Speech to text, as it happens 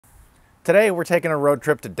Today we're taking a road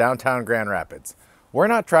trip to downtown Grand Rapids. We're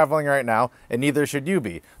not traveling right now, and neither should you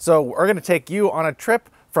be. So we're gonna take you on a trip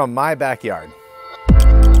from my backyard.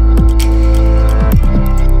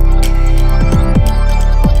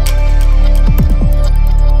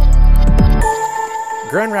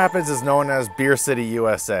 Grand Rapids is known as Beer City,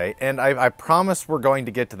 USA, and I promise we're going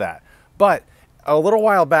to get to that. But a little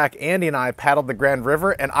while back, Andy and I paddled the Grand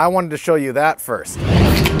River, and I wanted to show you that first.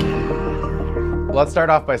 Let's start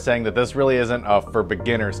off by saying that this really isn't a for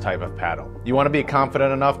beginners type of paddle. You want to be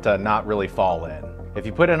confident enough to not really fall in. If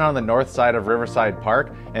you put it on the north side of Riverside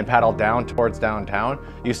Park and paddle down towards downtown,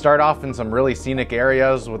 you start off in some really scenic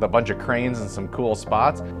areas with a bunch of cranes and some cool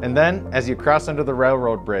spots. And then as you cross under the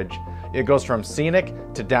railroad bridge, it goes from scenic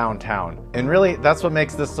to downtown. And really, that's what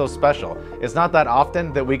makes this so special. It's not that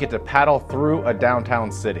often that we get to paddle through a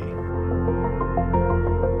downtown city.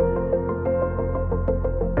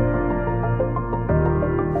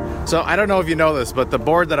 So I don't know if you know this, but the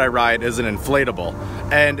board that I ride is an inflatable.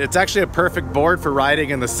 And it's actually a perfect board for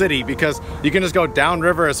riding in the city because you can just go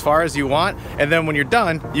downriver as far as you want, and then when you're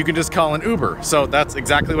done, you can just call an Uber. So that's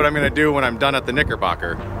exactly what I'm gonna do when I'm done at the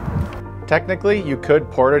Knickerbocker. Technically, you could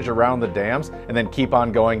portage around the dams and then keep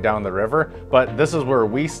on going down the river, but this is where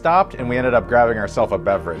we stopped and we ended up grabbing ourselves a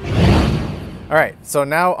beverage. All right, so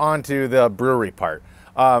now on to the brewery part.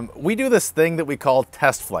 We do this thing that we call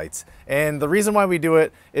test flights. And the reason why we do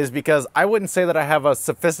it is because I wouldn't say that I have a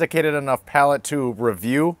sophisticated enough palate to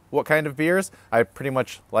review what kind of beers. I pretty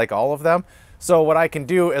much like all of them. So what I can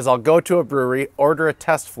do is I'll go to a brewery, order a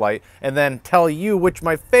test flight, and then tell you which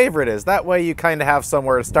my favorite is. That way you kind of have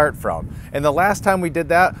somewhere to start from. And the last time we did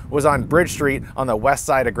that was on Bridge Street on the west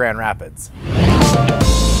side of Grand Rapids.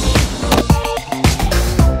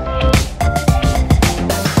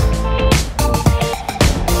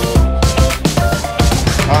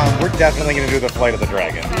 We're definitely going to do the Flight of the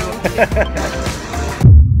Dragon.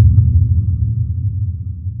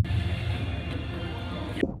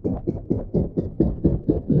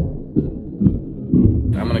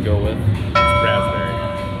 I'm going to go with raspberry.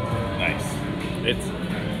 Nice. It's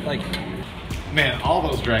like... Man, all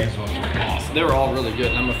those Dragons ones were awesome. They were all really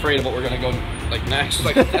good, and I'm afraid of what we're going to go like next.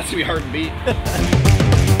 Like, that's going to be hard to beat.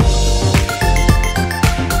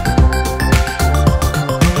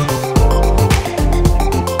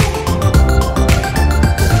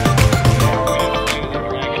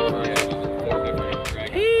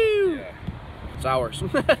 It's ours.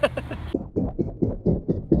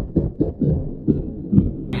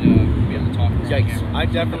 Yikes. I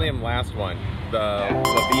definitely am last one. The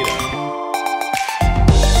Vita.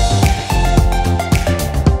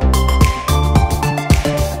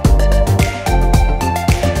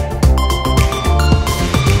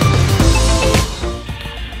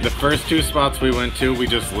 The first two spots we went to, we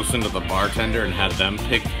just listened to the bartender and had them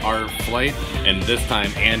pick our flight. And this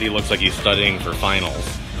time, Andy looks like he's studying for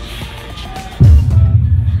finals.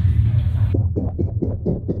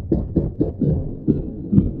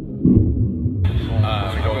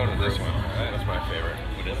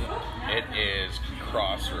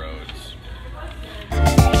 Crossroads.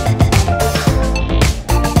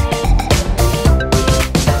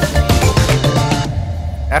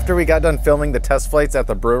 After we got done filming the test flights at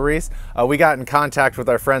the breweries, we got in contact with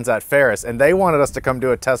our friends at Ferris, and they wanted us to come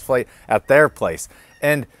do a test flight at their place.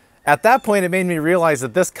 And at that point, it made me realize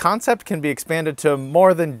that this concept can be expanded to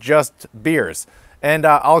more than just beers. And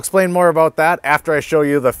I'll explain more about that after I show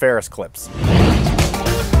you the Ferris clips.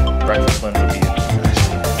 Breakfast one would be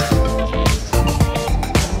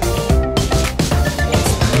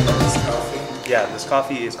Yeah, this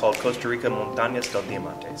coffee is called Costa Rica Montañas del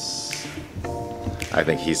Diamantes. I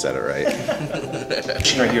think he said it right.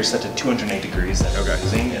 Machine right here is set to 208 degrees that we're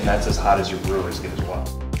using, and that's as hot as your brewers get as well.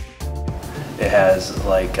 It has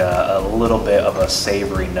like a little bit of a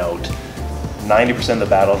savory note. 90% of the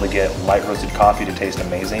battle to get light roasted coffee to taste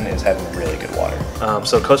amazing is having really good water.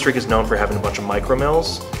 So Costa Rica is known for having a bunch of micro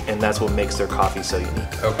mills, and that's what makes their coffee so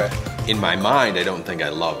unique. Okay. In my mind, I don't think I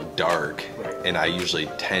love dark, and I usually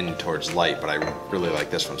tend towards light, but I really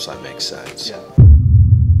like this one, so that makes sense. Yeah.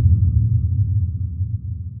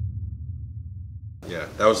 Yeah,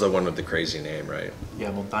 that was the one with the crazy name, right?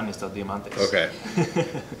 Yeah, Montañas del Diamantes. Okay.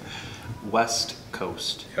 West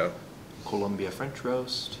Coast. Yep. Colombia French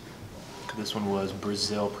roast. This one was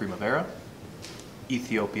Brazil Primavera.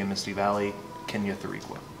 Ethiopia Misty Valley. Kenya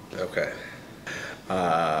Thurigua. Okay.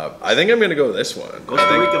 I think I'm going to go with this one.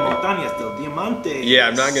 Costa Rica Montañas del Diamantes. Yeah,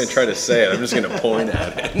 I'm not going to try to say it. I'm just going to point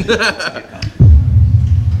at it.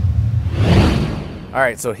 All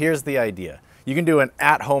right, so here's the idea. You can do an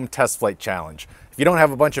at-home test flight challenge. If you don't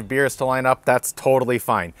have a bunch of beers to line up, that's totally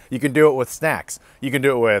fine. You can do it with snacks. You can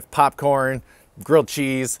do it with popcorn, grilled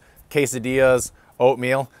cheese, quesadillas,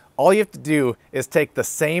 oatmeal. All you have to do is take the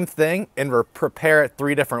same thing and prepare it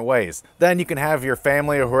 3 different ways. Then you can have your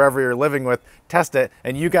family or whoever you're living with test it,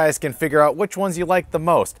 and you guys can figure out which ones you like the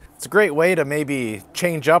most. It's a great way to maybe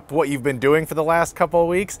change up what you've been doing for the last couple of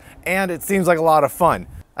weeks, and it seems like a lot of fun.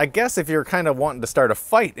 I guess if you're kind of wanting to start a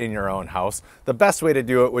fight in your own house, the best way to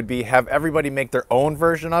do it would be have everybody make their own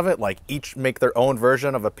version of it, like each make their own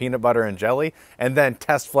version of a peanut butter and jelly, and then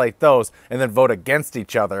test flight those, and then vote against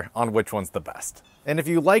each other on which one's the best. And if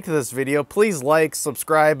you liked this video, please like,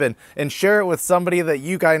 subscribe, and share it with somebody that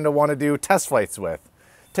you kind of want to do test flights with.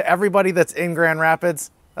 To everybody that's in Grand Rapids,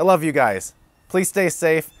 I love you guys. Please stay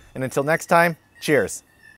safe, and until next time, cheers.